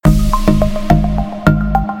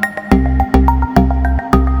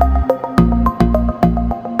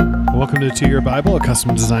Welcome to Your Bible, a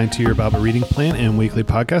custom designed to your Bible reading plan and weekly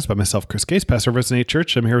podcast by myself, Chris Case, pastor of Resonate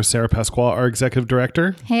Church. I'm here with Sarah Pasquale, our executive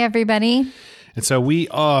director. Hey, everybody. And so we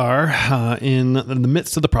are in the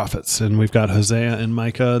midst of the prophets, and we've got Hosea and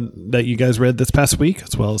Micah that you guys read this past week,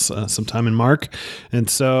 as well as some time in Mark. And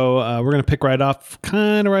so we're going to pick right off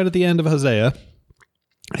kind of right at the end of Hosea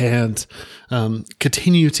and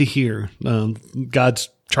continue to hear God's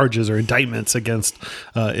charges or indictments against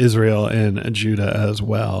Israel and Judah as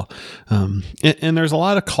well. And there's a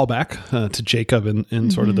lot of callback to Jacob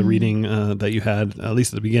in sort of the reading that you had, at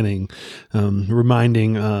least at the beginning,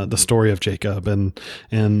 reminding the story of Jacob and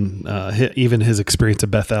even his experience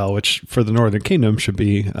at Bethel, which for the northern kingdom should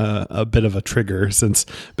be a bit of a trigger, since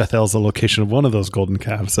Bethel is the location of one of those golden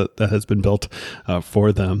calves that has been built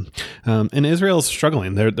for them. And Israel's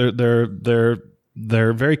struggling.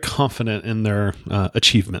 They're very confident in their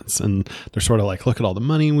achievements, and they're sort of like, look at all the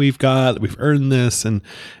money we've got, we've earned this, and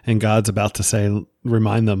God's about to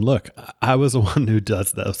remind them, look, I was the one who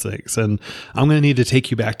does those things, and I'm going to need to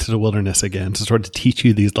take you back to the wilderness again to sort of teach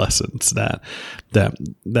you these lessons that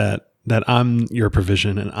I'm your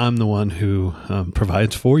provision and I'm the one who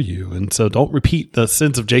provides for you. And so don't repeat the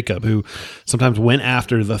sins of Jacob, who sometimes went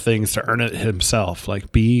after the things to earn it himself.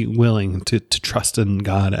 Like, be willing to trust in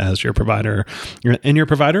God as your provider, and your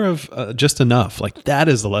provider of just enough. Like, that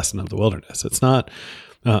is the lesson of the wilderness. It's not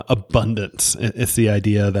abundance. It's the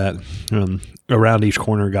idea that around each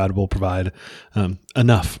corner, God will provide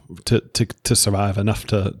enough to survive, enough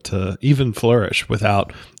to even flourish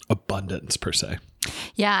without abundance per se.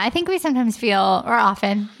 Yeah, I think we sometimes feel, or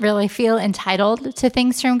often really feel, entitled to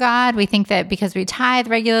things from God. We think that because we tithe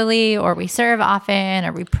regularly, or we serve often,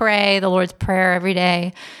 or we pray the Lord's Prayer every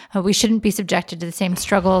day, we shouldn't be subjected to the same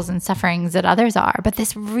struggles and sufferings that others are. But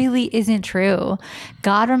this really isn't true.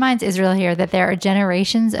 God reminds Israel here that there are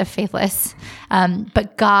generations of faithless,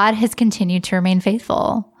 but God has continued to remain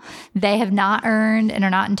faithful. They have not earned and are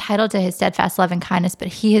not entitled to his steadfast love and kindness, but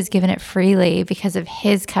he has given it freely because of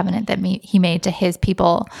his covenant that he made to his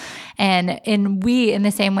people. And we, in the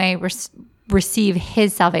same way, receive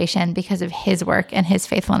his salvation because of his work and his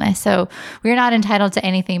faithfulness. So we're not entitled to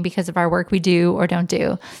anything because of our work we do or don't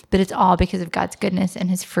do, but it's all because of God's goodness and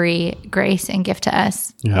his free grace and gift to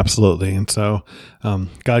us. Yeah, absolutely. And so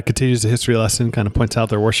God continues the history lesson, kind of points out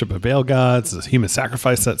their worship of Baal gods, this human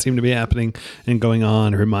sacrifice that seemed to be happening and going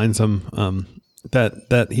on. It reminds them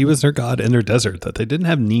that he was their God in their desert, that they didn't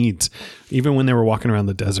have needs even when they were walking around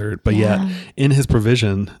the desert, but yet in his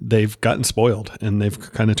provision, they've gotten spoiled and they've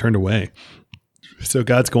kind of turned away. So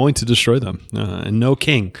God's going to destroy them, and no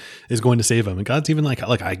king is going to save them. And God's even like,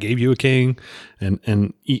 I gave you a king,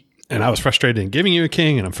 and I was frustrated in giving you a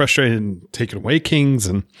king, and I'm frustrated in taking away kings,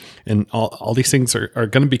 and all these things are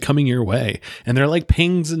going to be coming your way. And they're like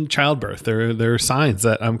pains in childbirth. They're signs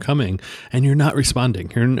that I'm coming, and you're not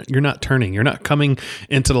responding. You're not turning. You're not coming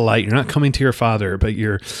into the light. You're not coming to your Father, but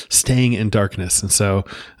you're staying in darkness. And so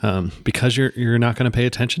because you're not going to pay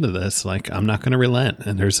attention to this, like, I'm not going to relent.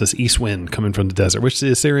 And there's this east wind coming from the desert, which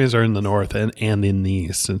the Assyrians are in the north and in the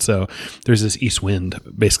east. And so there's this east wind,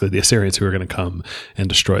 basically the Assyrians, who are going to come and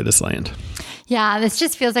destroy this land. Yeah, this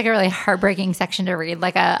just feels like a really heartbreaking section to read,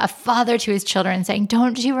 like a father to his children saying,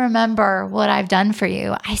 don't you remember what I've done for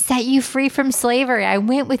you? I set you free from slavery. I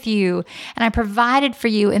went with you and I provided for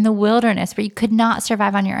you in the wilderness where you could not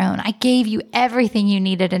survive on your own. I gave you everything you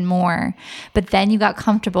needed and more. But then you got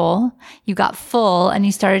comfortable, you got full, and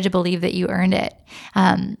you started to believe that you earned it.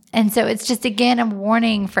 And so it's just, again, a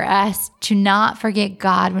warning for us to not forget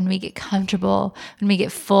God when we get comfortable, when we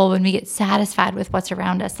get full, when we get satisfied with what's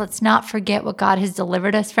around us. Let's not forget what God has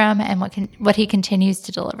delivered us from and what he continues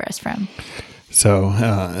to deliver us from.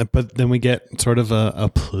 So, but then we get sort of a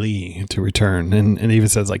plea to return, and it even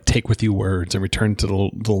says, like, take with you words and return to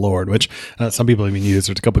the Lord, which some people even use.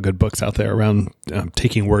 There's a couple of good books out there around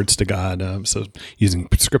taking words to God, so using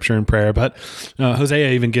scripture and prayer. But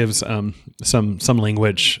Hosea even gives some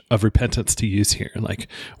language of repentance to use here. Like,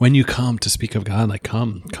 when you come to speak of God, like,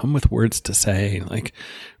 come with words to say, like,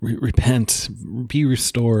 repent, be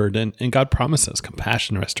restored. And God promises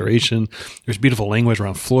compassion, restoration. There's beautiful language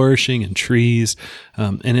around flourishing and trees.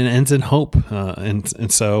 And it ends in hope.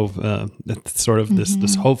 And so it's sort of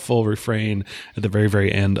this hopeful refrain at the very,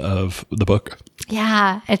 very end of the book.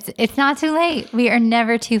 Yeah, it's not too late. We are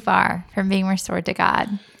never too far from being restored to God,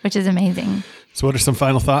 which is amazing. So what are some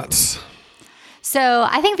final thoughts? So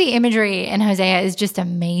I think the imagery in Hosea is just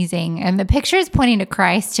amazing. And the pictures pointing to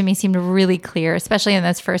Christ to me seemed really clear, especially in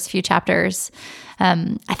those first few chapters.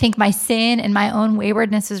 I think my sin and my own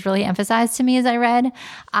waywardness was really emphasized to me as I read.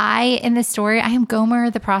 In this story, I am Gomer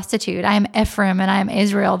the prostitute. I am Ephraim and I am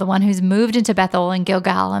Israel, the one who's moved into Bethel and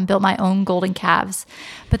Gilgal and built my own golden calves.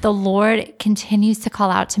 But the Lord continues to call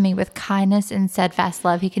out to me with kindness and steadfast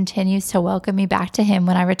love. He continues to welcome me back to him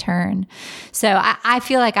when I return. So I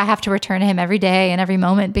feel like I have to return to him every day and every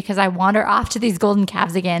moment because I wander off to these golden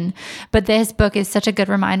calves again. But this book is such a good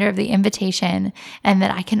reminder of the invitation and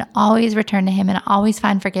that I can always return to him and always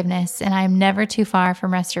find forgiveness. And I am never too far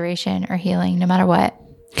from restoration or healing, no matter what.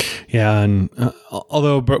 Yeah, and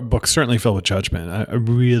although books certainly fill with judgment, I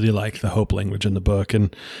really like the hope language in the book.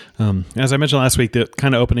 And as I mentioned last week, the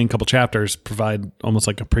kind of opening couple chapters provide almost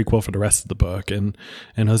like a prequel for the rest of the book. And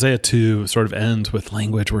Hosea 2 sort of ends with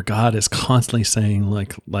language where God is constantly saying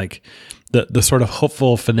like the sort of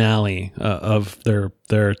hopeful finale of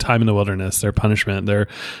their time in the wilderness, their punishment, their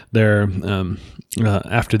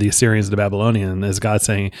after the Assyrians and the Babylonians, is God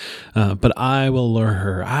saying, but I will lure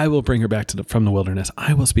her, I will bring her back from the wilderness,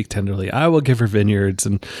 I will speak tenderly, I will give her vineyards,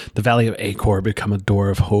 and the valley of Achor become a door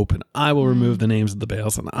of hope, and I will remove the names of the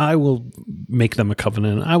Baals, and I will make them a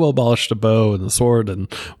covenant, I will abolish the bow and the sword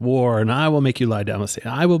and war, and I will make you lie down and say,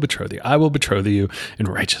 I will betroth you in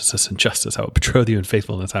righteousness and justice, I will betroth you in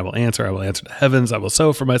faithfulness, I will answer the heavens, I will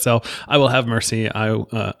sow for myself, I will have mercy,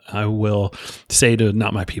 I will say to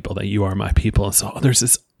not my people that you are my people. And so there's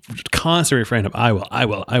this constant refrain of I will.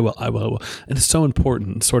 And it's so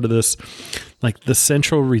important. Sort of this, like the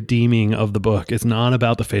central redeeming of the book is not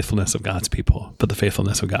about the faithfulness of God's people, but the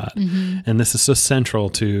faithfulness of God. Mm-hmm. And this is so central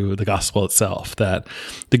to the gospel itself, that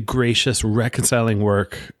the gracious reconciling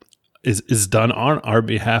work is done on our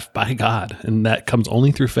behalf by God. And that comes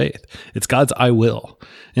only through faith. It's God's I will.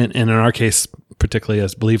 And in our case, particularly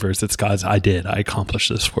as believers, it's God's I accomplished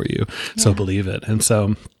this for you. Yeah. So believe it. And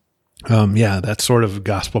so, that sort of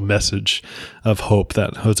gospel message of hope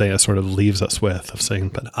that Hosea sort of leaves us with, of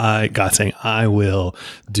saying, God saying, I will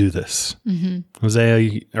do this. Mm-hmm.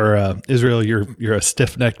 Hosea or Israel, you're a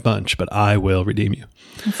stiff-necked bunch, but I will redeem you.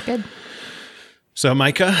 That's good. So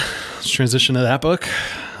Micah, let's transition to that book.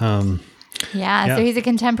 So he's a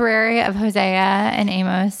contemporary of Hosea and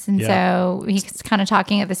Amos, and so he's kind of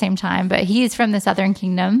talking at the same time, but he's from the southern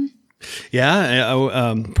kingdom.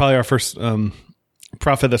 Probably our first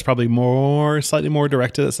prophet that's probably slightly more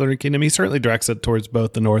directed at the southern kingdom. He certainly directs it towards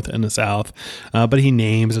both the north and the south, but he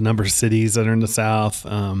names a number of cities that are in the south,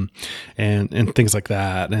 and things like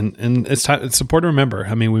that. And it's important to remember.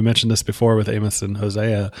 I mean, we mentioned this before with Amos and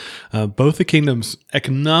Hosea. Both the kingdoms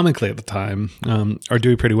economically at the time are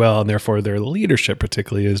doing pretty well, and therefore their leadership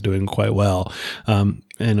particularly is doing quite well.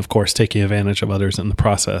 And of course, taking advantage of others in the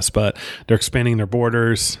process, but they're expanding their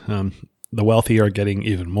borders. The wealthy are getting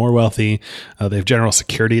even more wealthy. They have general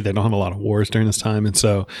security. They don't have a lot of wars during this time. And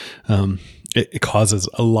so it causes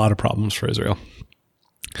a lot of problems for Israel.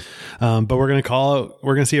 But we're going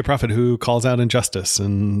to see a prophet who calls out injustice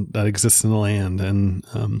and that exists in the land,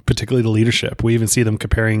 and particularly the leadership. We even see them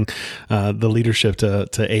comparing the leadership to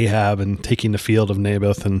Ahab and taking the field of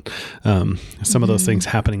Naboth, and some of those things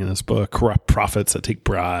happening in this book. Corrupt prophets that take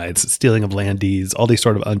bribes, stealing of land deeds, all these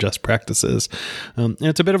sort of unjust practices. And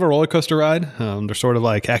it's a bit of a roller coaster ride. They're sort of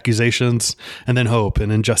like accusations and then hope.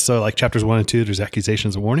 And in just so like chapters 1 and 2, there's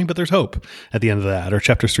accusations and warning, but there's hope at the end of that. Or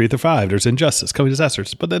chapters 3 through 5, there's injustice, coming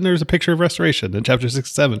disasters, but then there's a picture of restoration. In chapter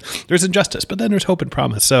 6 and 7, there's injustice, but then there's hope and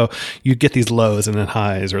promise. So you get these lows and then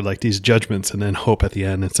highs, or like these judgments and then hope at the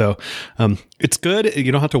end. And so it's good.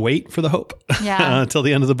 You don't have to wait for the hope until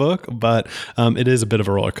the end of the book, but it is a bit of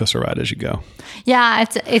a roller coaster ride as you go. Yeah,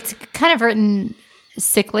 it's kind of written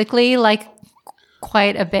cyclically, like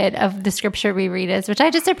quite a bit of the scripture we read is, which I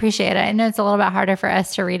just appreciate. I know it's a little bit harder for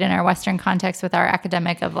us to read in our Western context with our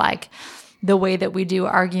academic of like the way that we do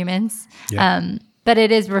arguments. Yeah. But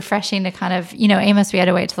it is refreshing to kind of, Amos, we had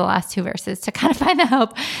to wait to the last 2 verses to kind of find the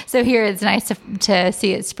hope. So here it's nice to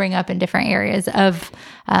see it spring up in different areas of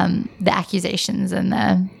the accusations and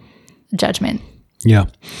the judgment. Yeah.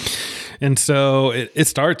 And so it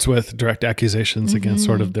starts with direct accusations against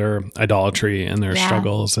sort of their idolatry and their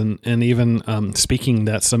struggles, and even speaking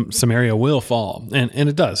that Samaria will fall. And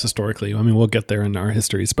it does historically. I mean, we'll get there in our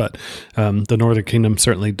histories, but the northern kingdom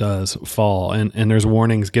certainly does fall. And there's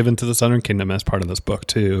warnings given to the southern kingdom as part of this book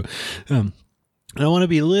too. And I want to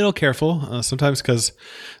be a little careful sometimes, because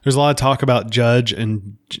there's a lot of talk about judge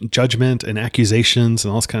and judgment and accusations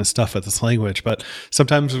and all this kind of stuff with this language. But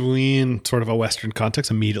sometimes we, in sort of a Western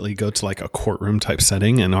context, immediately go to like a courtroom type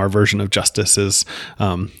setting, and our version of justice is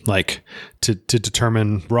like to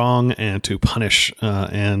determine wrong and to punish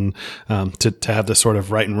and to have this sort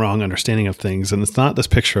of right and wrong understanding of things. And it's not this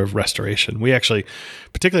picture of restoration. We actually,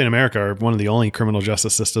 particularly in America, are one of the only criminal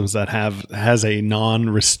justice systems that has a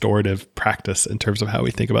non-restorative practice in terms of how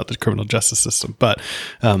we think about the criminal justice system. But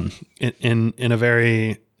in a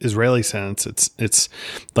very Israeli sense, it's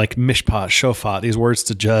like mishpat, shofat, these words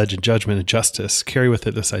to judge and judgment and justice carry with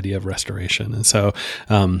it this idea of restoration. And so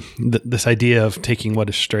this idea of taking what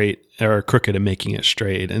is straight or crooked and making it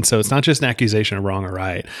straight. And so it's not just an accusation of wrong or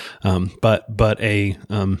right, but a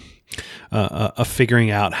figuring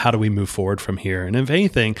out how do we move forward from here. And if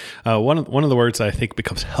anything, one of the words that I think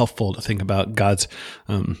becomes helpful to think about God's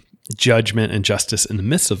judgment and justice in the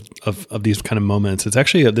midst of these kind of moments, it's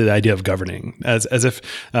actually the idea of governing, as if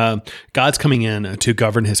God's coming in to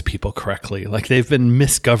govern his people correctly. Like they've been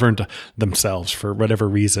misgoverned themselves for whatever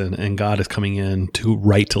reason, and God is coming in to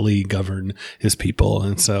rightly govern his people.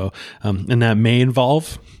 And so, and that may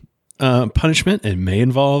involve punishment, it may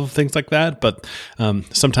involve things like that, but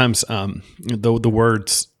sometimes the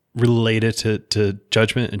words related to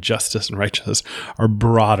judgment and justice and righteousness are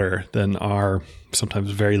broader than our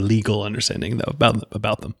sometimes very legal understanding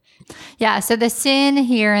about them. Yeah. So the sin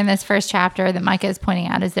here in this first chapter that Micah is pointing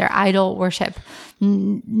out is their idol worship.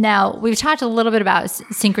 Now, we've talked a little bit about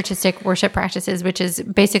syncretistic worship practices, which is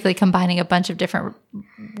basically combining a bunch of different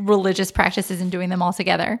religious practices and doing them all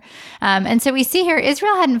together. And so we see here,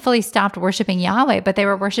 Israel hadn't fully stopped worshiping Yahweh, but they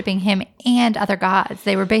were worshiping him and other gods.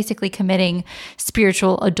 They were basically committing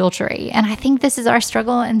spiritual adultery. And I think this is our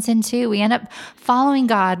struggle and sin too. We end up following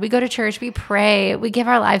God. We go to church, we pray, we give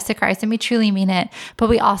our lives to Christ, and we truly mean it. But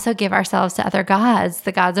we also give ourselves to other gods,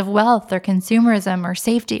 the gods of wealth or consumerism or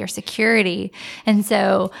safety or security. And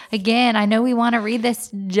so, again, I know we want to read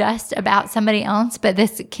this just about somebody else, but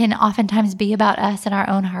this can oftentimes be about us and our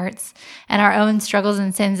own hearts and our own struggles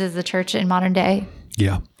and sins as the church in modern day.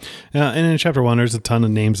 Yeah. And in chapter 1, there's a ton of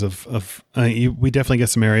names we definitely get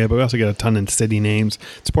Samaria, but we also get a ton of city names.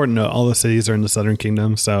 It's important to note all the cities are in the southern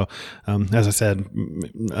kingdom. So, as I said,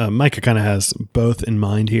 Micah kind of has both in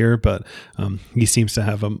mind here, but he seems to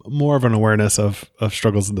have more of an awareness of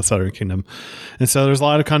struggles in the southern kingdom. And so there's a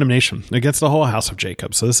lot of condemnation against the whole house of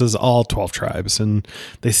Jacob. So this is all 12 tribes, and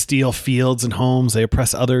they steal fields and homes. They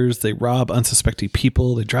oppress others. They rob unsuspecting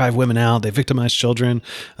people. They drive women out. They victimize children.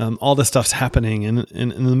 All this stuff's happening. And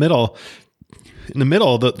in the middle,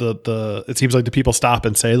 it seems like the people stop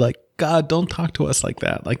and say, like, God, don't talk to us like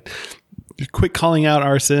that. Like, quit calling out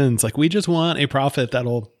our sins. Like, we just want a prophet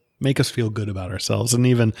that'll make us feel good about ourselves. And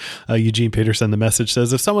even Eugene Peterson, the Message,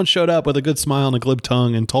 says, if someone showed up with a good smile and a glib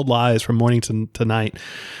tongue and told lies from morning to night,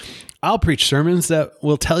 I'll preach sermons that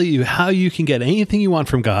will tell you how you can get anything you want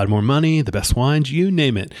from God, more money, the best wines, you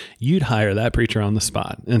name it. You'd hire that preacher on the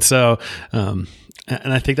spot. And so,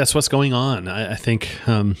 and I think that's what's going on. I think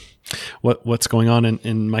what's going on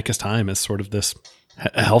in Micah's time is sort of this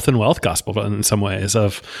health and wealth gospel in some ways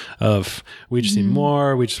of we just need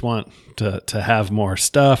more. We just want to have more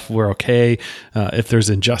stuff. We're okay if there's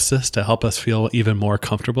injustice to help us feel even more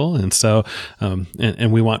comfortable. And so,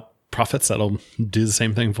 and we want prophets that'll do the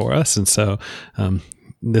same thing for us. And so,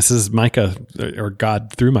 this is Micah, or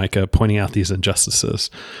God through Micah, pointing out these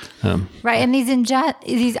injustices. Right. And these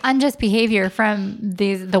unjust behavior from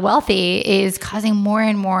the wealthy is causing more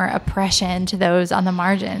and more oppression to those on the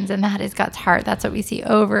margins. And that is God's heart. That's what we see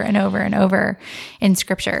over and over and over in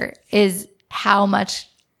Scripture, is how much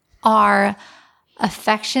our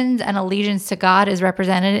affections and allegiance to God is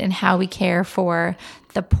represented in how we care for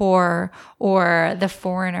the poor or the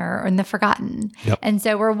foreigner or the forgotten. Yep. And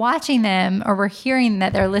so we're watching them, or we're hearing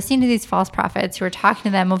that they're listening to these false prophets who are talking to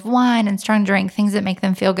them of wine and strong drink, things that make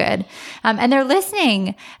them feel good. And they're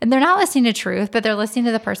listening, and they're not listening to truth, but they're listening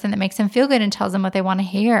to the person that makes them feel good and tells them what they want to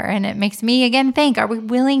hear. And it makes me again think, are we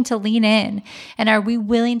willing to lean in? And are we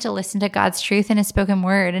willing to listen to God's truth in his spoken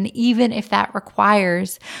word? And even if that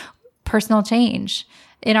requires personal change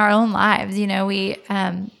in our own lives,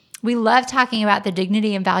 we love talking about the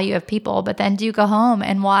dignity and value of people, but then do you go home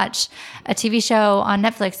and watch a TV show on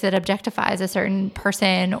Netflix that objectifies a certain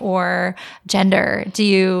person or gender? Do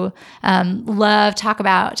you love talking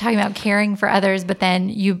about caring for others, but then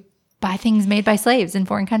you buy things made by slaves in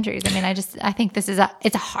foreign countries. I mean, I think it's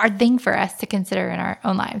a hard thing for us to consider in our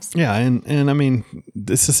own lives. Yeah. And I mean,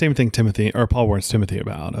 it's the same thing Paul warns Timothy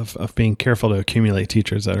about, of being careful to accumulate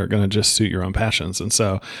teachers that are going to just suit your own passions. And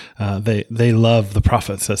so they love the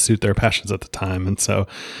prophets that suit their passions at the time. And so,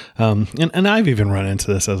 and I've even run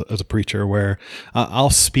into this as a preacher where I'll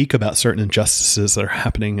speak about certain injustices that are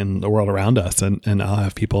happening in the world around us. And I'll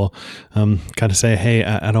have people kind of say, hey,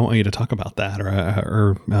 I don't want you to talk about that,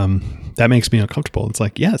 or that makes me uncomfortable. It's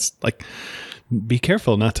like, yes, like be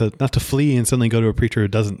careful not to flee and suddenly go to a preacher who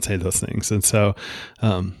doesn't say those things. And so,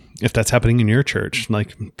 if that's happening in your church,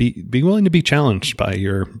 like be willing to be challenged by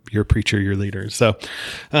your preacher, your leader. So,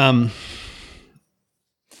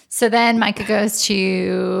 so then Micah goes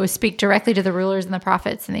to speak directly to the rulers and the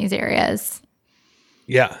prophets in these areas.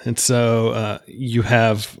 Yeah. And so you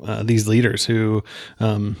have these leaders who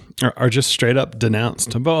are just straight up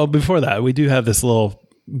denounced. But before that, we do have this little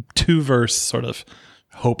 2-verse sort of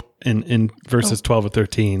hope in verses 12 or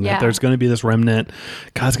 13 that there's going to be this remnant.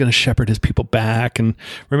 God's going to shepherd his people back. And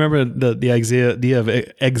remember, the idea of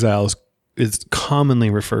exiles is commonly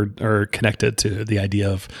referred or connected to the idea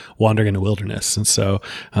of wandering in the wilderness. And so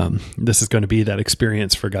this is going to be that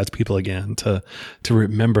experience for God's people again, to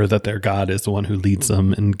remember that their God is the one who leads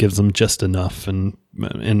them and gives them just enough and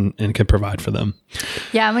can provide for them.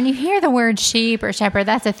 Yeah, when you hear the word sheep or shepherd,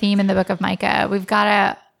 that's a theme in the book of Micah. We've got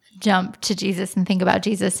to jump to Jesus and think about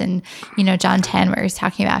Jesus in, John 10, where he's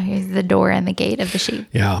talking about he's the door and the gate of the sheep.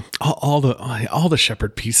 Yeah. All the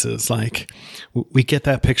shepherd pieces, like we get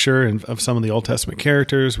that picture of some of the Old Testament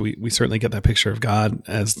characters. We certainly get that picture of God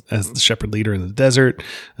as the shepherd leader in the desert.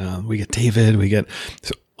 We get David,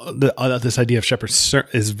 this idea of shepherds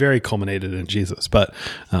is very culminated in Jesus, but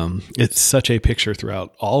it's such a picture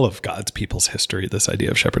throughout all of God's people's history, this idea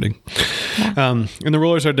of shepherding. Yeah. And the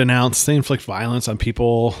rulers are denounced. They inflict violence on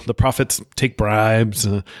people. The prophets take bribes.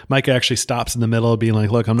 Micah actually stops in the middle of being like,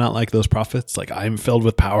 look, I'm not like those prophets. Like, I'm filled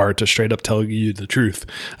with power to straight up tell you the truth.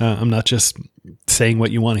 I'm not just saying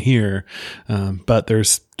what you want to hear. But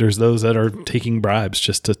there's those that are taking bribes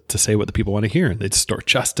just to say what the people want to hear. They distort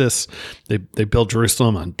justice. They build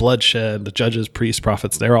Jerusalem on bloodshed. The judges, priests,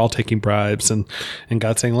 prophets, they're all taking bribes. And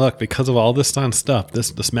God's saying, look, because of all this stuff,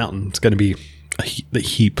 this mountain is going to be the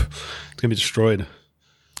heap. It's going to be destroyed.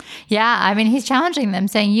 Yeah, I mean, he's challenging them,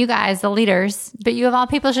 saying, you guys, the leaders, but you of all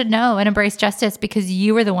people should know and embrace justice because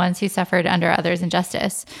you were the ones who suffered under others'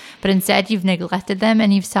 injustice. But instead, you've neglected them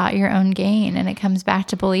and you've sought your own gain. And it comes back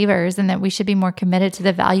to believers, and that we should be more committed to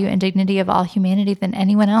the value and dignity of all humanity than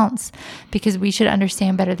anyone else, because we should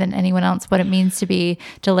understand better than anyone else what it means to be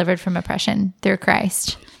delivered from oppression through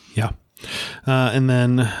Christ. Yeah. And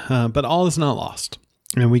then, but all is not lost.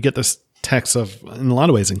 And we get this text of, in a lot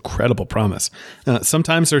of ways, incredible promise.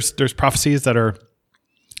 Sometimes there's prophecies that are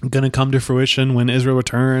going to come to fruition when Israel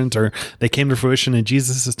returns, or they came to fruition in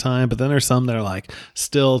Jesus' time. But then there's some that are like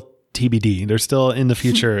still TBD. They're still in the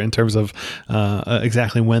future in terms of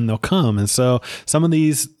exactly when they'll come. And so some of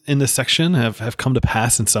these in this section have come to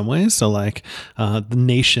pass in some ways. So like the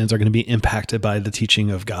nations are going to be impacted by the teaching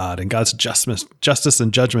of God, and God's justice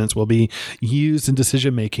and judgments will be used in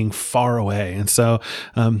decision-making far away. And so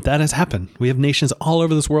that has happened. We have nations all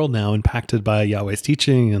over this world now impacted by Yahweh's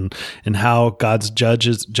teaching and how God's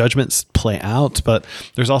judgments play out. But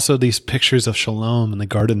there's also these pictures of shalom and the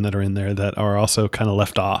garden that are in there that are also kind of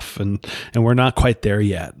left off. And we're not quite there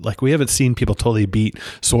yet. Like, we haven't seen people totally beat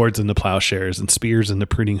swords into plowshares and spears into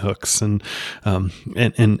pruning hooks and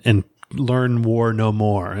learn war no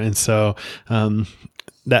more. And so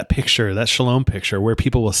that picture, that shalom picture, where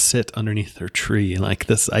people will sit underneath their tree, like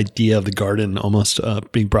this idea of the garden almost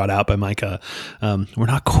being brought out by Micah, we're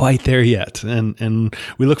not quite there yet. And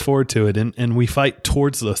we look forward to it, and we fight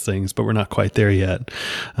towards those things, but we're not quite there yet.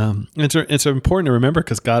 It's important to remember,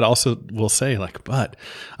 because God also will say, like, but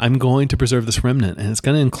I'm going to preserve this remnant, and it's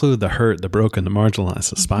going to include the hurt, the broken, the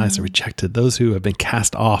marginalized, the despised, the rejected, those who have been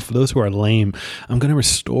cast off, those who are lame. I'm going to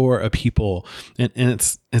restore a people. And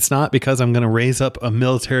it's not because I'm going to raise up a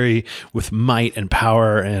military with might and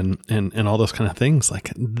power and all those kind of things.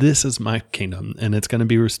 Like, this is my kingdom, and it's going to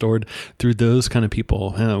be restored through those kind of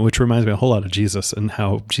people, which reminds me a whole lot of Jesus and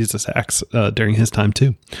how Jesus acts during his time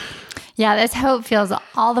too. Yeah, this hope feels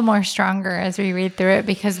all the more stronger as we read through it,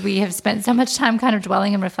 because we have spent so much time kind of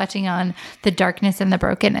dwelling and reflecting on the darkness and the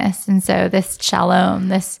brokenness. And so this shalom,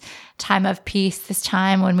 this time of peace, this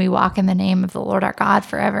time when we walk in the name of the Lord our God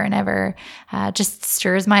forever and ever, just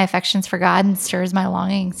stirs my affections for God and stirs my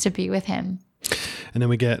longings to be with him. And then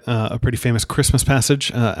we get a pretty famous Christmas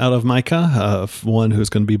passage out of Micah of one who's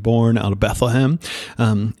going to be born out of Bethlehem.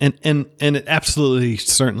 And it absolutely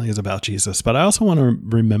certainly is about Jesus. But I also want to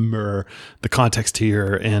remember the context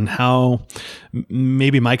here and how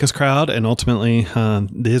maybe Micah's crowd and ultimately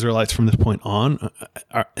the Israelites from this point on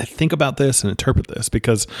think about this and interpret this,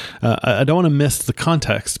 because I don't want to miss the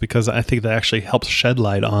context, because I think that actually helps shed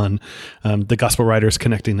light on the gospel writers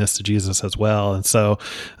connecting this to Jesus as well. And so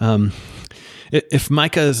if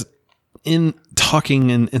Micah is in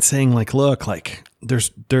talking and saying like, look, like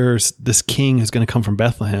there's this king who's going to come from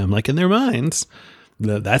Bethlehem, like in their minds,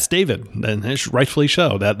 that's David, and it's rightfully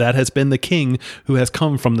so. That has been the king who has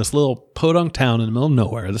come from this little podunk town in the middle of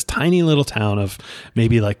nowhere, this tiny little town of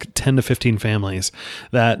maybe like 10 to 15 families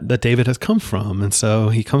that David has come from. And so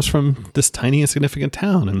he comes from this tiny insignificant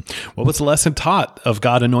town. And what was the lesson taught of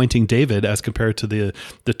God anointing David as compared to the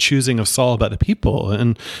choosing of Saul by the people?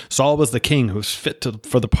 And Saul was the king who was fit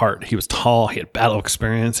for the part. He was tall, he had battle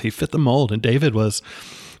experience, he fit the mold. And David was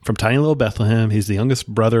from tiny little Bethlehem. He's the youngest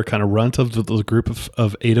brother, kind of runt of the group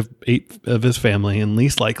of eight of his family, and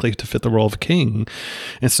least likely to fit the role of king.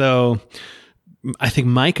 And so I think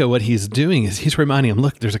Micah, what he's doing is he's reminding him,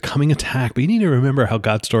 look, there's a coming attack, but you need to remember how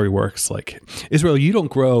God's story works. Like, Israel, you don't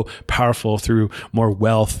grow powerful through more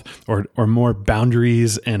wealth or more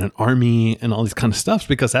boundaries and an army and all these kind of stuff,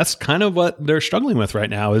 because that's kind of what they're struggling with right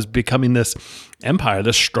now, is becoming this empire,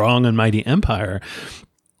 this strong and mighty empire.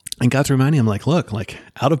 And God's reminding him, like, look, like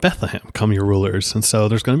out of Bethlehem come your rulers. And so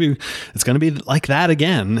it's going to be like that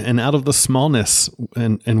again. And out of the smallness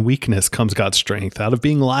and weakness comes God's strength. Out of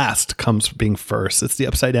being last comes being first. It's the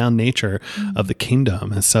upside down nature of the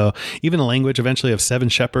kingdom. And so even the language eventually of 7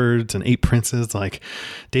 shepherds and 8 princes, like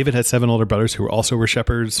David had 7 older brothers who also were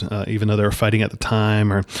shepherds, even though they were fighting at the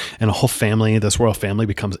time, and a whole family, this royal family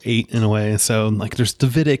becomes 8 in a way. And so like there's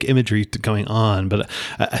Davidic imagery going on, but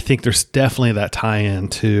I think there's definitely that tie-in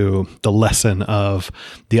to the lesson of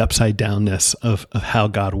the upside downness of how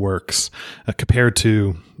God works compared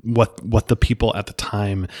to what the people at the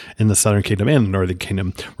time in the Southern Kingdom and the Northern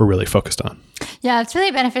Kingdom were really focused on. Yeah, it's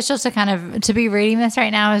really beneficial to be reading this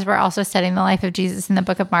right now as we're also studying the life of Jesus in the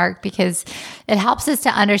book of Mark, because it helps us to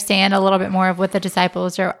understand a little bit more of what the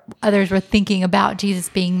disciples or others were thinking about Jesus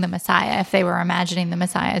being the Messiah, if they were imagining the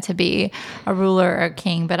Messiah to be a ruler or a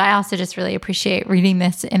king. But I also just really appreciate reading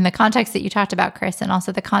this in the context that you talked about, Chris, and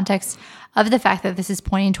also the context of the fact that this is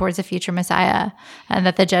pointing towards a future Messiah, and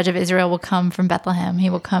that the judge of Israel will come from Bethlehem. He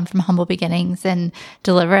will come from humble beginnings and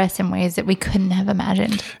deliver us in ways that we couldn't have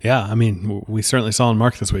imagined. Yeah, I mean, we certainly saw in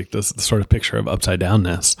Mark this week this sort of picture of upside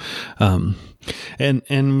downness.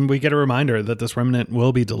 And we get a reminder that this remnant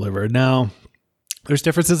will be delivered. Now, there's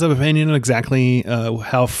differences of opinion on exactly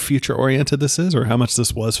how future-oriented this is, or how much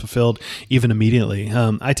this was fulfilled even immediately.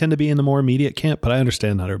 I tend to be in the more immediate camp, but I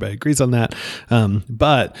understand not everybody agrees on that.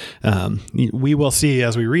 But we will see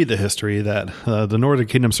as we read the history that the Northern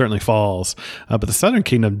Kingdom certainly falls, but the Southern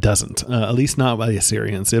Kingdom doesn't, at least not by the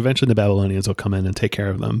Assyrians. Eventually the Babylonians will come in and take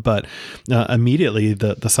care of them. But immediately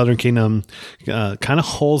the Southern Kingdom kind of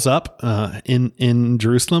holds up in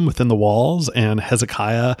Jerusalem within the walls, and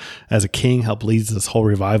Hezekiah as a king helped lead this whole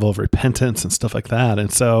revival of repentance and stuff like that.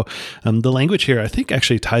 And so the language here, I think,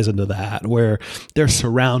 actually ties into that, where they're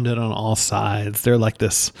surrounded on all sides. They're like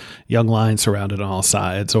this young lion surrounded on all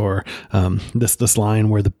sides, or this lion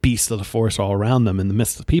where the beasts of the forest are all around them in the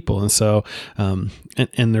midst of the people. And so,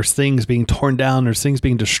 and there's things being torn down, there's things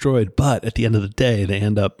being destroyed, but at the end of the day, they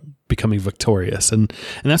end up becoming victorious. And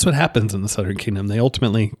that's what happens in the Southern Kingdom. They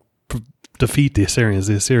ultimately defeat the Assyrians.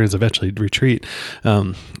 The Assyrians eventually retreat.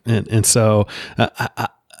 And so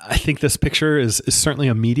I think this picture is certainly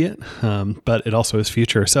immediate, but it also is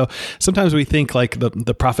future. So sometimes we think like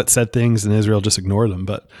the prophet said things and Israel just ignored them,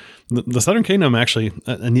 but the Southern Kingdom actually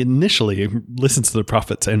initially listens to the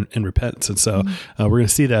prophets and repents. And so we're going to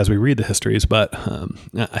see that as we read the histories, but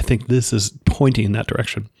I think this is pointing in that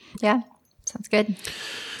direction. Yeah, sounds good.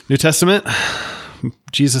 New Testament,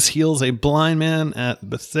 Jesus heals a blind man at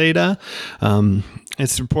Bethsaida.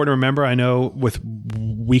 It's important to remember, I know with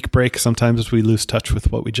week break, sometimes we lose touch with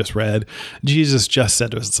what we just read. Jesus just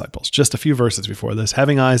said to his disciples, just a few verses before this,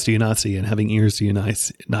 having eyes do you not see, and having ears do you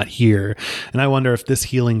not hear. And I wonder if this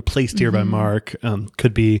healing placed here by Mark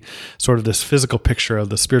could be sort of this physical picture of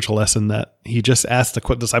the spiritual lesson that he just asked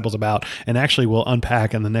the disciples about, and actually will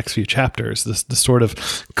unpack in the next few chapters, this sort of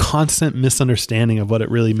constant misunderstanding of what it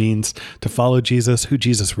really means to follow Jesus, who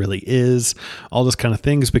Jesus really is, all those kind of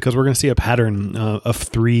things, because we're going to see a pattern of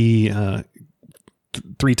three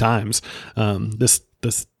times this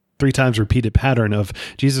 3 times repeated pattern of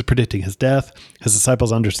Jesus predicting his death, his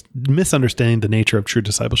disciples misunderstanding the nature of true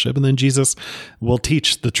discipleship, and then Jesus will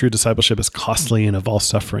teach the true discipleship is costly and involves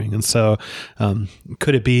suffering. And so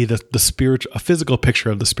could it be a physical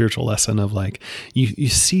picture of the spiritual lesson of like, you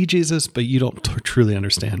see Jesus, but you don't truly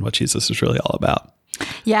understand what Jesus is really all about?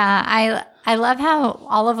 Yeah, I love how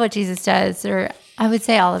all of what Jesus does, or I would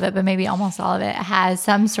say all of it, but maybe almost all of it, has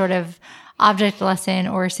some sort of object lesson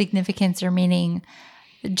or significance or meaning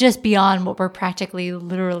just beyond what we're practically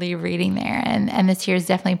literally reading there. And this here is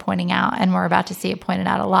definitely pointing out, and we're about to see it pointed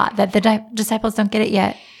out a lot, that the disciples don't get it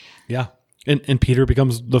yet. Yeah. And Peter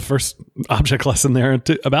becomes the first object lesson there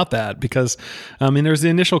about that, because, there's the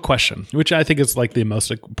initial question, which I think is like the most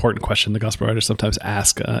important question the gospel writers sometimes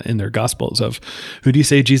ask in their gospels of, who do you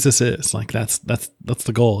say Jesus is? Like that's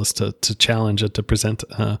the goal, is to challenge it, to present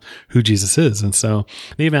who Jesus is. And so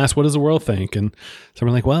they even ask, what does the world think? And some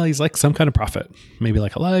are like, well, he's like some kind of prophet, maybe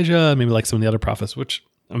like Elijah, maybe like some of the other prophets, which,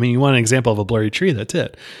 you want an example of a blurry tree, that's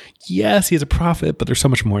it. Yes, he's a prophet, but there's so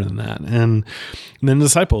much more than that. And then the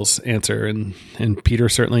disciples answer, and Peter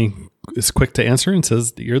certainly is quick to answer and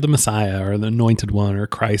says, you're the Messiah, or the anointed one, or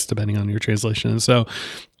Christ, depending on your translation. And so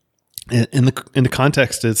in the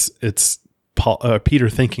context, it's Peter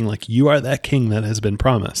thinking like, you are that king that has been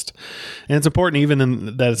promised. And it's important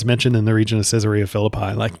even that it's mentioned in the region of Caesarea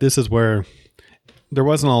Philippi. Like, this is where there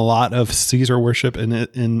wasn't a lot of Caesar worship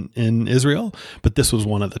in Israel, but this was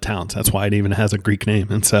one of the towns. That's why it even has a Greek name.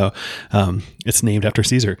 And so it's named after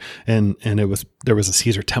Caesar. And there was a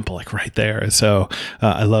Caesar temple like right there. And so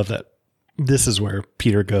I love that this is where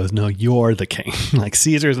Peter goes, no, you're the king. Like,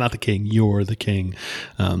 Caesar is not the king, you're the king.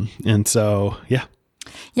 And so, yeah.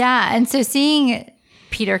 Yeah. And so seeing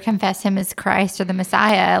Peter confess him as Christ or the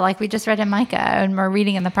Messiah, like we just read in Micah and we're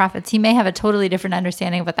reading in the prophets, he may have a totally different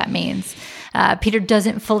understanding of what that means. Peter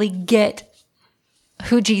doesn't fully get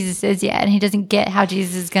who Jesus is yet, and he doesn't get how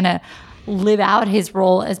Jesus is going to live out his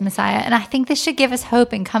role as Messiah. And I think this should give us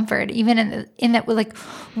hope and comfort, even in that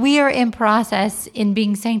we are in process in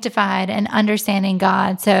being sanctified and understanding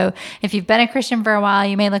God. So if you've been a Christian for a while,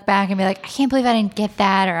 you may look back and be like, I can't believe I didn't get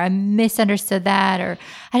that, or I misunderstood that, or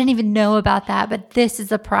I didn't even know about that. But this is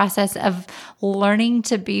the process of learning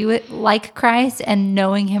to be like Christ and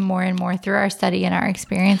knowing him more and more through our study and our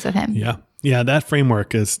experience with him. Yeah. Yeah. That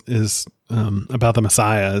framework is about the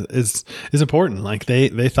Messiah is important. Like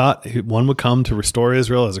they thought one would come to restore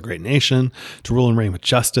Israel as a great nation, to rule and reign with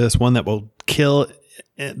justice, one that will kill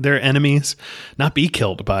their enemies, not be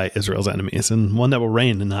killed by Israel's enemies, and one that will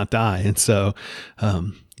reign and not die. And so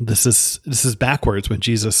this is backwards when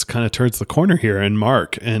Jesus kind of turns the corner here in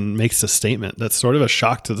Mark and makes a statement that's sort of a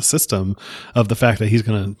shock to the system of the fact that he's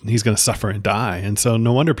gonna suffer and die. And so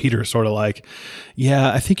no wonder Peter is sort of like,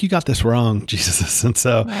 yeah, I think you got this wrong, Jesus. And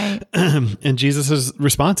so, right. And Jesus's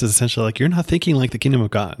response is essentially like, you're not thinking like the kingdom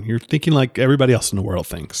of God. You're thinking like everybody else in the world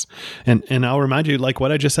thinks. And I'll remind you, like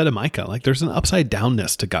what I just said in Micah, like there's an upside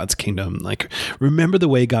downness to God's kingdom. Like, remember the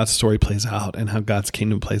way God's story plays out and how God's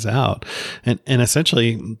kingdom plays out. And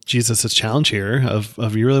essentially Jesus' challenge here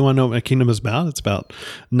of you really want to know what my kingdom is about? It's about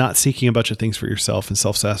not seeking a bunch of things for yourself and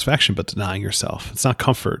self-satisfaction, but denying yourself. It's not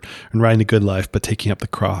comfort and riding a good life, but taking up the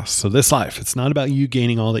cross. So this life, it's not about you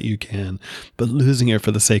gaining all that you can, but losing it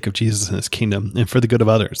for the sake of Jesus and his kingdom and for the good of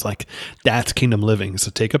others. Like, that's kingdom living. So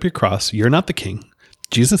take up your cross. You're not the king.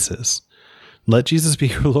 Jesus is. Let Jesus be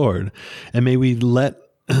your Lord. And may we let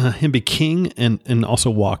him be king and also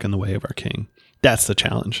walk in the way of our king. That's the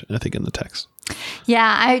challenge, I think, in the text.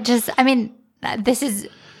 Yeah, this is,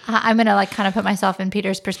 I'm going to like kind of put myself in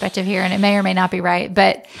Peter's perspective here, and it may or may not be right,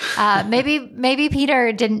 but maybe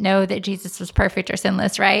Peter didn't know that Jesus was perfect or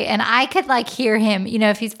sinless, right? And I could like hear him,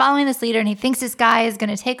 if he's following this leader and he thinks this guy is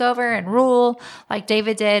going to take over and rule like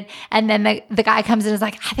David did, and then the guy comes in and is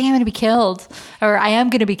like, I think I'm going to be killed, or I am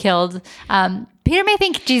going to be killed. Peter may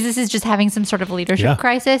think Jesus is just having some sort of leadership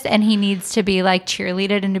crisis, and he needs to be like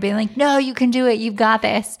cheerleaded into being like, no, you can do it. You've got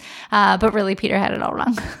this. But really, Peter had it all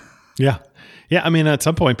wrong. Yeah. Yeah. I mean, at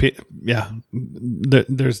some point,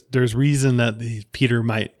 there's reason that Peter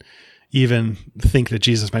might even think that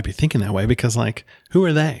Jesus might be thinking that way, because like, who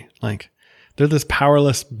are they? Like, they're this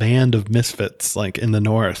powerless band of misfits, like in the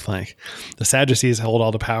north. Like, the Sadducees hold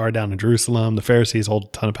all the power down in Jerusalem. The Pharisees hold a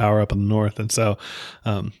ton of power up in the north. And so,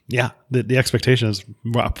 the expectation is,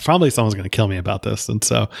 well, probably someone's going to kill me about this. And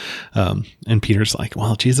so, and Peter's like,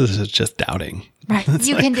 well, Jesus is just doubting. Right.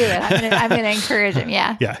 You can do it. I'm going to encourage him.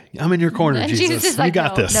 Yeah. Yeah. I'm in your corner, and Jesus. Is like, you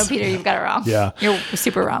got this. No, Peter, you've got it wrong. Yeah. You're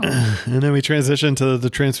super wrong. And then we transition to the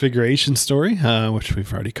Transfiguration story, which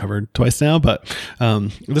we've already covered twice now. But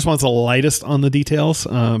this one's the lightest focused on the details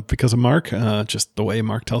because of Mark, just the way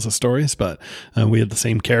Mark tells his stories. But we had the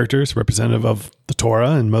same characters representative of the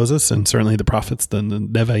Torah and Moses, and certainly the prophets, the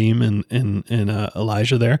Nevi'im and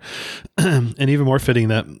Elijah there. And even more fitting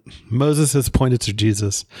that Moses has pointed to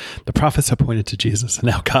Jesus, the prophets have pointed to Jesus, and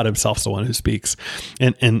now God himself is the one who speaks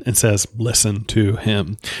and says, listen to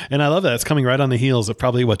him. And I love that. It's coming right on the heels of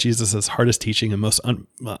probably what Jesus' hardest teaching and most,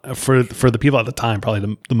 for the people at the time,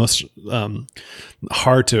 probably the most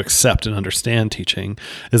hard to accept and understand teaching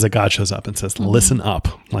is that God shows up and says, listen up,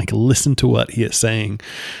 like listen to what he is saying.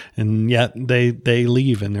 And yet they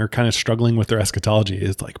leave and they're kind of struggling with their eschatology.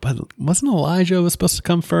 It's like, but wasn't Elijah was supposed to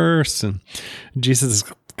come first? And Jesus is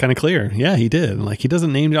kind of clear. Yeah, he did. Like, he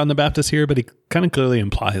doesn't name John the Baptist here, but he kind of clearly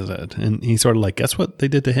implies it. And he's sort of like, guess what they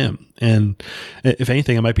did to him? And if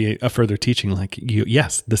anything, it might be a further teaching. Like,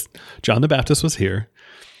 yes, this John the Baptist was here.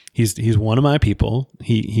 He's one of my people.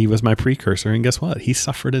 He was my precursor. And guess what? He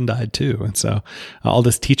suffered and died too. And so all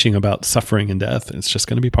this teaching about suffering and death, it's just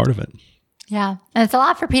going to be part of it. Yeah. And it's a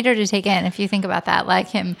lot for Peter to take in if you think about that, like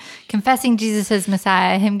him confessing Jesus as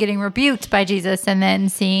Messiah, him getting rebuked by Jesus, and then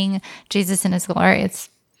seeing Jesus in his glory.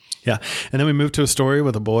 Yeah. And then we move to a story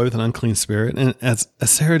with a boy with an unclean spirit. And as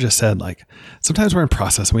Sarah just said, like, sometimes we're in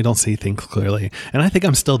process and we don't see things clearly. And I think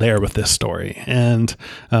I'm still there with this story. And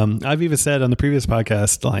I've even said on the previous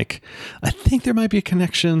podcast, like, I think there might be a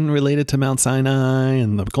connection related to Mount Sinai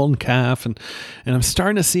and the golden calf. And I'm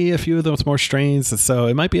starting to see a few of those more strains. So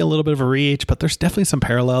it might be a little bit of a reach, but there's definitely some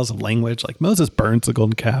parallels of language. Like, Moses burns the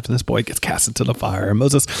golden calf and this boy gets cast into the fire. And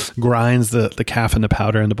Moses grinds the calf into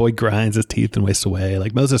powder and the boy grinds his teeth and wastes away.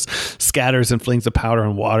 Like, Moses scatters and flings the powder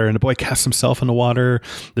on water, and the boy casts himself into water.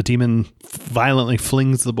 The demon violently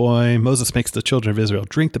flings the boy. Moses makes the children of Israel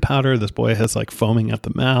drink the powder. This boy has like foaming at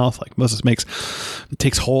the mouth. Like, Moses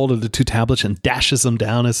takes hold of the two tablets and dashes them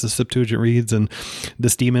down, as the Septuagint reads. And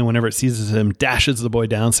this demon, whenever it seizes him, dashes the boy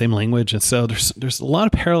down. Same language. And so there's a lot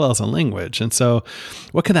of parallels in language. And so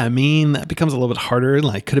what could that mean? That becomes a little bit harder.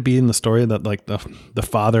 Like, could it be in the story that like the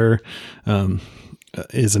father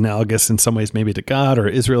is analogous in some ways maybe to God, or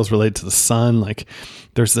Israel's related to the son? Like,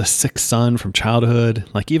 there's the sick son from childhood.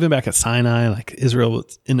 Like, even back at Sinai, like, Israel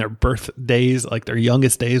in their birth days, like their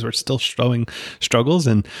youngest days, were still showing struggles,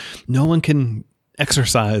 and no one can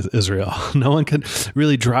exorcise Israel. No one can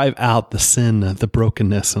really drive out the sin, the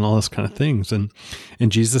brokenness, and all those kind of things. And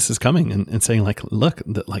Jesus is coming and saying, like, look,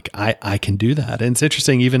 like I can do that. And it's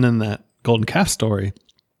interesting, even in that golden calf story,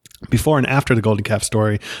 before and after the golden calf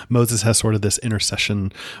story, Moses has sort of this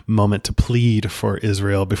intercession moment to plead for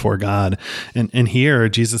Israel before God. And here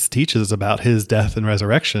Jesus teaches about his death and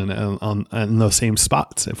resurrection in those same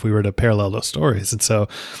spots, if we were to parallel those stories. And so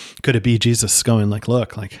could it be Jesus going like,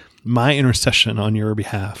 look, like, my intercession on your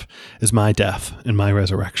behalf is my death and my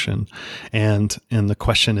resurrection. And the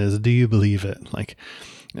question is, do you believe it? Like,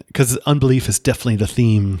 because unbelief is definitely the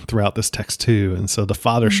theme throughout this text too. And so the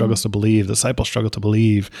father struggles to believe, the disciples struggle to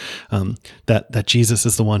believe that Jesus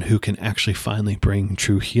is the one who can actually finally bring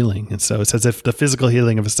true healing. And so it's as if the physical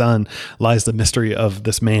healing of his son lies the mystery of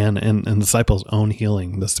this man and the disciples' own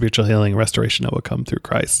healing, the spiritual healing and restoration that will come through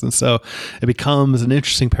Christ. And so it becomes an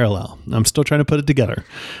interesting parallel. I'm still trying to put it together.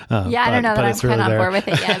 I don't know that I'm kind of on board with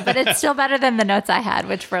it yet, but it's still better than the notes I had,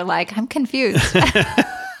 which were like, I'm confused.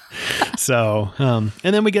 So, and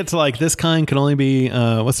then we get to like, this kind can only be,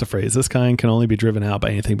 what's the phrase? This kind can only be driven out by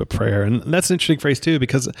anything but prayer. And that's an interesting phrase too,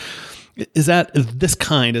 because is that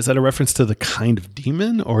a reference to the kind of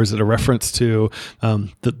demon, or is it a reference to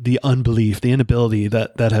the unbelief, the inability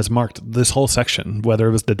that has marked this whole section, whether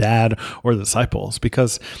it was the dad or the disciples?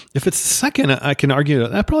 Because if it's the second, I can argue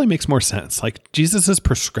that probably makes more sense. Like, Jesus's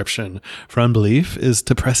prescription for unbelief is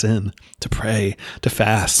to press in, to pray, to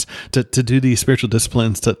fast, to do these spiritual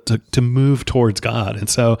disciplines, to move towards God. And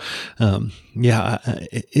so,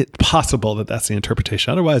 it's possible that that's the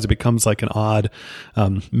interpretation. Otherwise, it becomes like an odd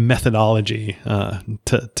methodology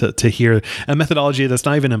to hear a methodology that's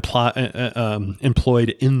not even employed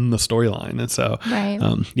in the storyline. And so,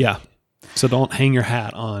 right. So don't hang your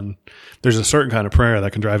hat on, there's a certain kind of prayer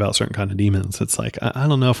that can drive out certain kind of demons. It's like, I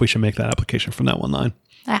don't know if we should make that application from that one line.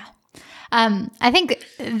 Yeah. I think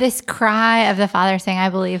this cry of the Father saying, I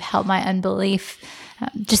believe, help my unbelief,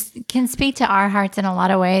 just can speak to our hearts in a lot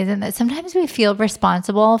of ways. And that sometimes we feel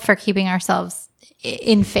responsible for keeping ourselves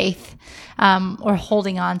in faith, or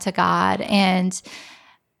holding on to God. And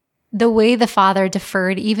the way the Father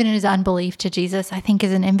deferred, even in his unbelief, to Jesus, I think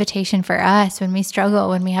is an invitation for us when we struggle,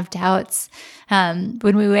 when we have doubts, when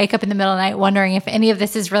we wake up in the middle of the night wondering if any of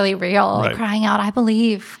this is really real, right. Crying out, I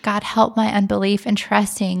believe, God, help my unbelief, and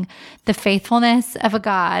trusting the faithfulness of a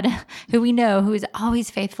God who we know, who is always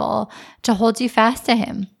faithful, to hold you fast to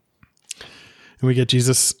him. And we get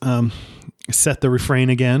Jesus set the refrain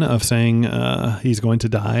again of saying he's going to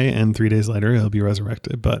die and 3 days later he'll be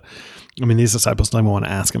resurrected. But I mean, these disciples don't even want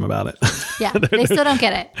to ask him about it. Yeah, they still don't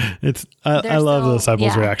get it. I love the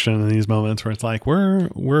disciples' reaction in these moments where it's like,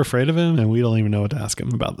 we're afraid of him and we don't even know what to ask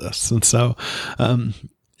him about this. And so,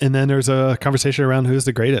 and then there's a conversation around who's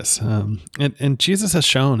the greatest. And Jesus has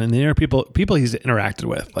shown, and there are people he's interacted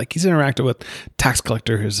with, like he's interacted with tax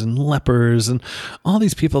collectors and lepers and all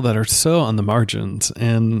these people that are so on the margins.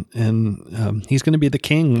 And he's going to be the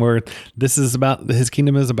king where this is about, his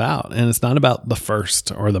kingdom is about. And it's not about the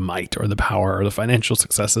first or the might or the power or the financial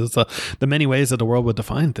successes, the many ways that the world would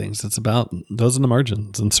define things. It's about those on the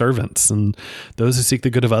margins and servants and those who seek the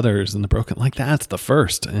good of others and the broken. Like that's the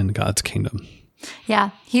first in God's kingdom. Yeah,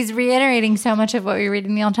 he's reiterating so much of what we read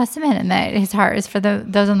in the Old Testament, and that his heart is for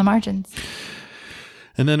those on the margins.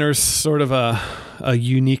 And then there's sort of a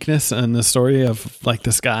uniqueness in the story of like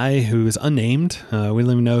this guy who is unnamed. We don't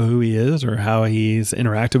even know who he is or how he's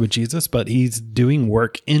interacted with Jesus, but he's doing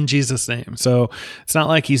work in Jesus' name. So it's not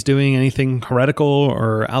like he's doing anything heretical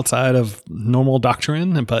or outside of normal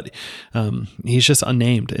doctrine, but he's just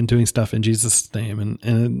unnamed and doing stuff in Jesus' name.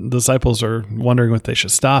 And the disciples are wondering if they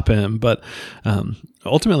should stop him. But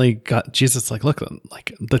ultimately, Jesus like, look,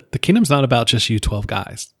 like the kingdom's not about just you 12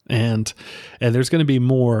 guys. And there's going to be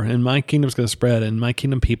more, and my kingdom's going to spread, and my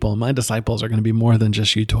kingdom people and my disciples are going to be more than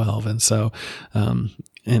just you 12. And so,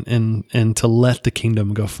 and to let the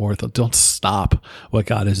kingdom go forth, don't stop what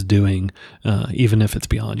God is doing, even if it's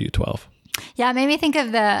beyond you 12. Yeah, it made me think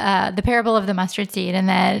of the parable of the mustard seed, and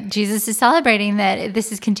that Jesus is celebrating that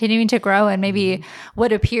this is continuing to grow, and maybe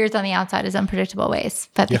what appears on the outside is unpredictable ways,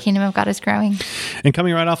 but the kingdom of God is growing. And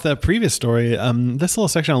coming right off that previous story, this little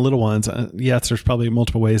section on little ones, yes, there's probably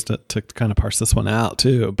multiple ways to kind of parse this one out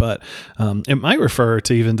too, but it might refer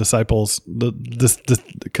to even disciples,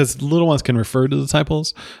 because little ones can refer to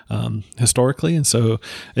disciples historically, and so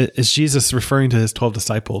is Jesus referring to his 12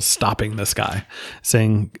 disciples stopping this guy,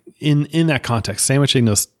 saying, in that context, sandwiching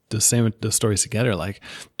those stories together, like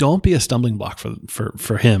don't be a stumbling block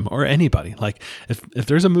for him or anybody. Like if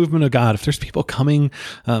there's a movement of God, if there's people coming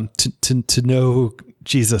to know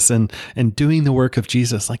Jesus and doing the work of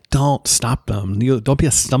Jesus, like don't stop them. Don't be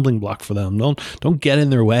a stumbling block for them. Don't get in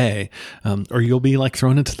their way, or you'll be like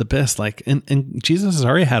thrown into the abyss. Like and Jesus has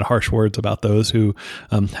already had harsh words about those who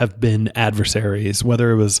have been adversaries,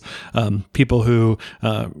 whether it was people who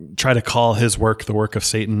try to call his work the work of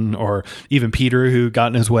Satan, or even Peter who got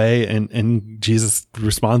in his way, and Jesus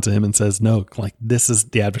responds to him and says, no, like this is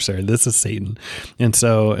the adversary, this is Satan. And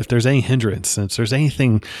so if there's any hindrance, if there's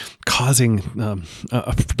anything causing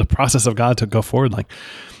the process of God to go forward, like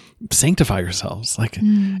sanctify yourselves. Like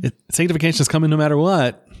sanctification is coming no matter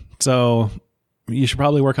what. So you should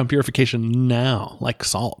probably work on purification now, like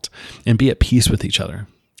salt, and be at peace with each other.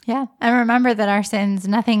 Yeah. And remember that our sins,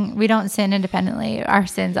 we don't sin independently. Our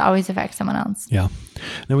sins always affect someone else. Yeah.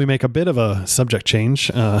 Then we make a bit of a subject change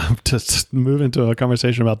to move into a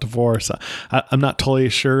conversation about divorce. I'm not totally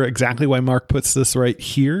sure exactly why Mark puts this right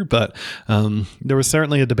here, but there was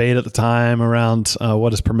certainly a debate at the time around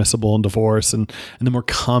what is permissible in divorce, and the more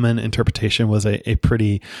common interpretation was a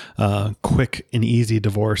pretty quick and easy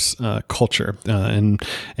divorce culture. And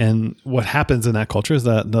what happens in that culture is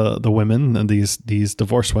that the women, and these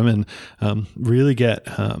divorced women, really get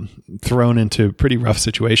thrown into pretty rough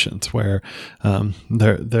situations where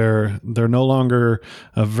they're no longer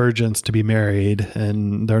virgins to be married,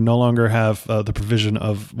 and they no longer have the provision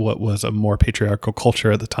of what was a more patriarchal culture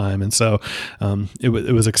at the time. And so it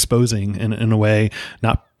was exposing in a way,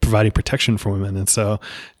 not providing protection for women. And so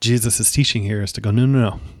Jesus' teaching here is to go,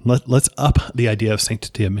 no. Let's up the idea of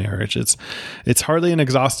sanctity of marriage. It's hardly an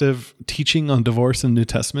exhaustive teaching on divorce in the New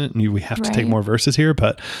Testament, and we have to take more verses here,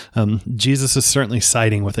 but Jesus is certainly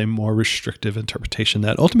siding with a more restrictive interpretation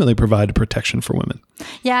that ultimately provided protection for women.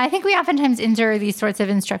 Yeah, I think we oftentimes insert these sorts of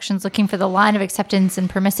instructions looking for the line of acceptance and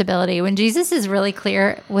permissibility, when Jesus is really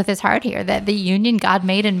clear with his heart here that the union God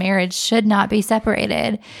made in marriage should not be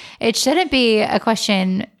separated. It shouldn't be a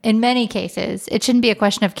question, in many cases, it shouldn't be a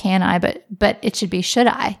question of can I, but it should be should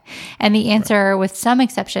I? And the answer, with some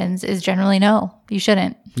exceptions, is generally no, you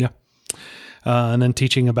shouldn't. Yeah. And then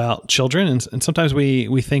teaching about children. And sometimes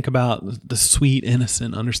we think about the sweet,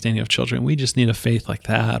 innocent understanding of children. We just need a faith like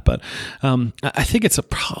that. But I think it's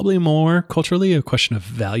probably more culturally a question of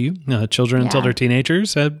value. Children, until they're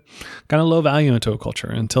teenagers, have kind of low value into a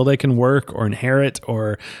culture. Until they can work or inherit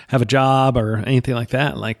or have a job or anything like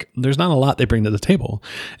that, like there's not a lot they bring to the table.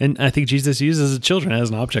 And I think Jesus uses the children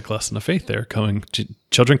as an object lesson of faith there,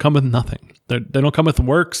 children come with nothing. They don't come with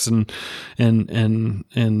works and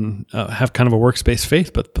have kind of of a works-based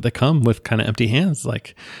faith, but they come with kind of empty hands,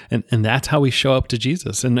 like, and that's how we show up to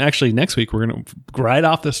Jesus. And actually next week, we're going to, right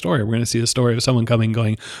off this story, we're going to see the story of someone coming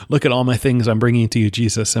going, look at all my things I'm bringing to you,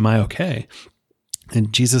 Jesus. Am I okay?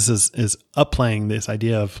 And Jesus is upplaying this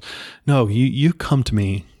idea of, no, you come to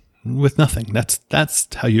me with nothing. That's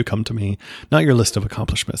how you come to me, not your list of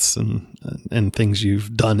accomplishments and things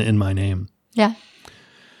you've done in my name. Yeah.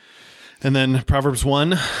 And then Proverbs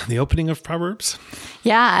 1, the opening of Proverbs.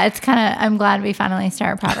 Yeah, it's kind of, I'm glad we finally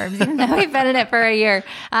start Proverbs, even though we've been in it for a year.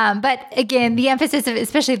 But again, the emphasis of,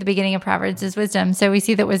 especially at the beginning of Proverbs, is wisdom. So we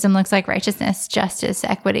see that wisdom looks like righteousness, justice,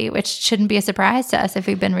 equity, which shouldn't be a surprise to us if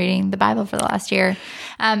we've been reading the Bible for the last year.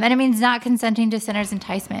 And it means not consenting to sinners'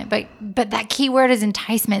 enticement. But that key word is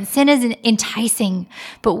enticement. Sin is enticing,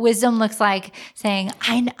 but wisdom looks like saying,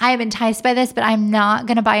 I am enticed by this, but I'm not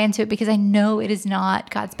going to buy into it because I know it is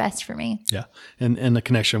not God's best for me. Yeah. And the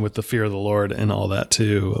connection with the fear of the Lord and all that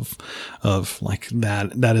too, of like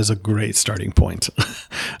that is a great starting point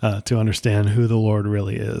to understand who the Lord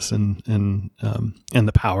really is and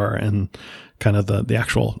the power and kind of the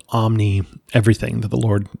actual omni everything that the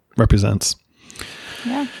Lord represents.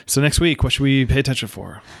 Yeah. So next week, what should we pay attention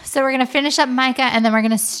for? So we're going to finish up Micah, and then we're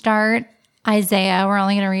going to start Isaiah. We're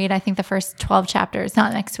only going to read, I think, the first 12 chapters,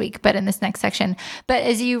 not next week, but in this next section. But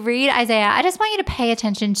as you read Isaiah, I just want you to pay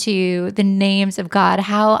attention to the names of God,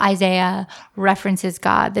 how Isaiah references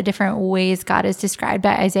God, the different ways God is described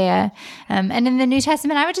by Isaiah. And in the New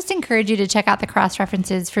Testament, I would just encourage you to check out the cross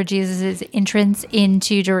references for Jesus's entrance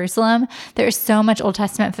into Jerusalem. There's so much Old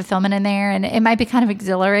Testament fulfillment in there, and it might be kind of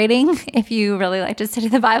exhilarating if you really like to study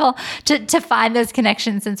the Bible to find those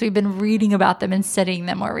connections, since we've been reading about them and studying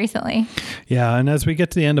them more recently. Yeah, and as we get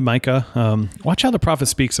to the end of Micah, watch how the prophet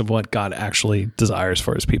speaks of what God actually desires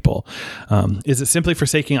for his people. Is it simply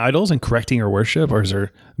forsaking idols and correcting your worship, or is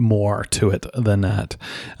there more to it than that?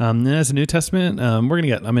 And as a New Testament, we're going to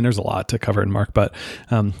get, there's a lot to cover in Mark, but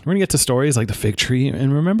we're going to get to stories like the fig tree.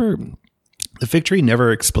 And remember, the fig tree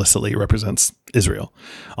never explicitly represents Israel.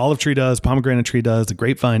 Olive tree does, pomegranate tree does, the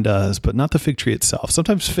grapevine does, but not the fig tree itself.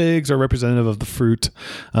 Sometimes figs are representative of the fruit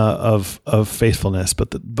of faithfulness,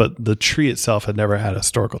 but the tree itself had never had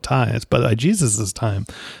historical ties. But by Jesus' time,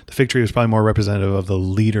 the fig tree was probably more representative of the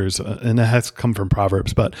leaders, and that has come from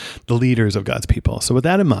Proverbs, but the leaders of God's people. So with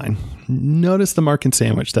that in mind, notice the Markan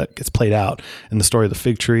sandwich that gets played out in the story of the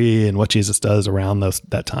fig tree and what Jesus does around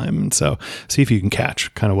that time. And so see if you can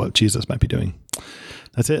catch kind of what Jesus might be doing.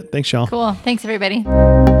 That's it. Thanks, y'all. Cool. Thanks, everybody.